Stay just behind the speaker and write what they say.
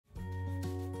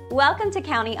Welcome to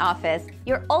County Office,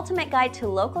 your ultimate guide to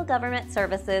local government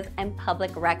services and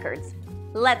public records.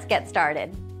 Let's get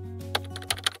started.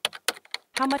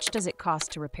 How much does it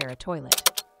cost to repair a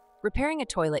toilet? Repairing a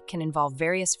toilet can involve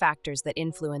various factors that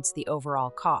influence the overall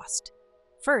cost.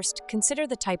 First, consider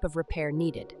the type of repair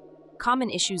needed. Common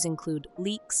issues include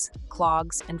leaks,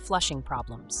 clogs, and flushing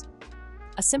problems.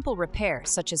 A simple repair,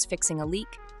 such as fixing a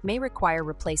leak, may require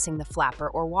replacing the flapper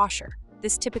or washer.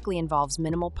 This typically involves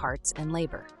minimal parts and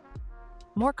labor.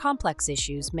 More complex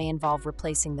issues may involve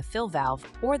replacing the fill valve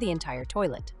or the entire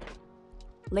toilet.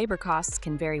 Labor costs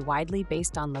can vary widely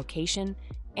based on location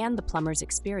and the plumber's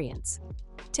experience.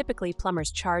 Typically,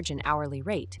 plumbers charge an hourly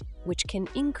rate, which can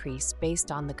increase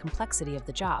based on the complexity of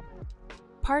the job.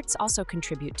 Parts also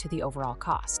contribute to the overall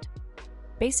cost.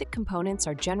 Basic components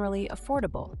are generally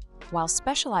affordable, while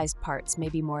specialized parts may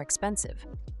be more expensive.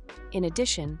 In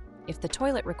addition, if the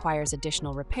toilet requires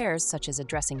additional repairs, such as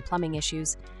addressing plumbing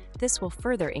issues, this will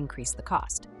further increase the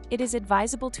cost. It is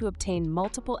advisable to obtain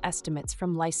multiple estimates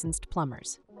from licensed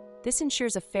plumbers. This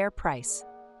ensures a fair price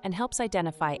and helps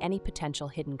identify any potential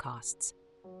hidden costs.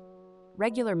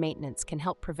 Regular maintenance can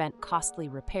help prevent costly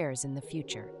repairs in the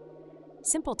future.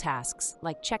 Simple tasks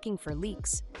like checking for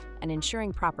leaks and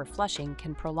ensuring proper flushing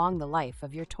can prolong the life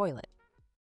of your toilet.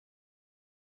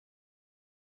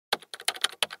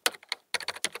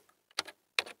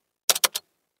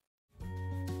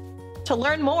 To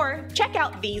learn more, check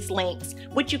out these links,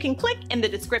 which you can click in the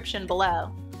description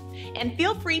below. And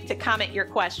feel free to comment your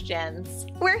questions.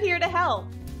 We're here to help.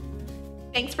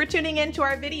 Thanks for tuning in to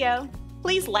our video.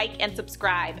 Please like and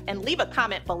subscribe and leave a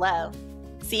comment below.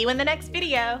 See you in the next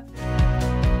video.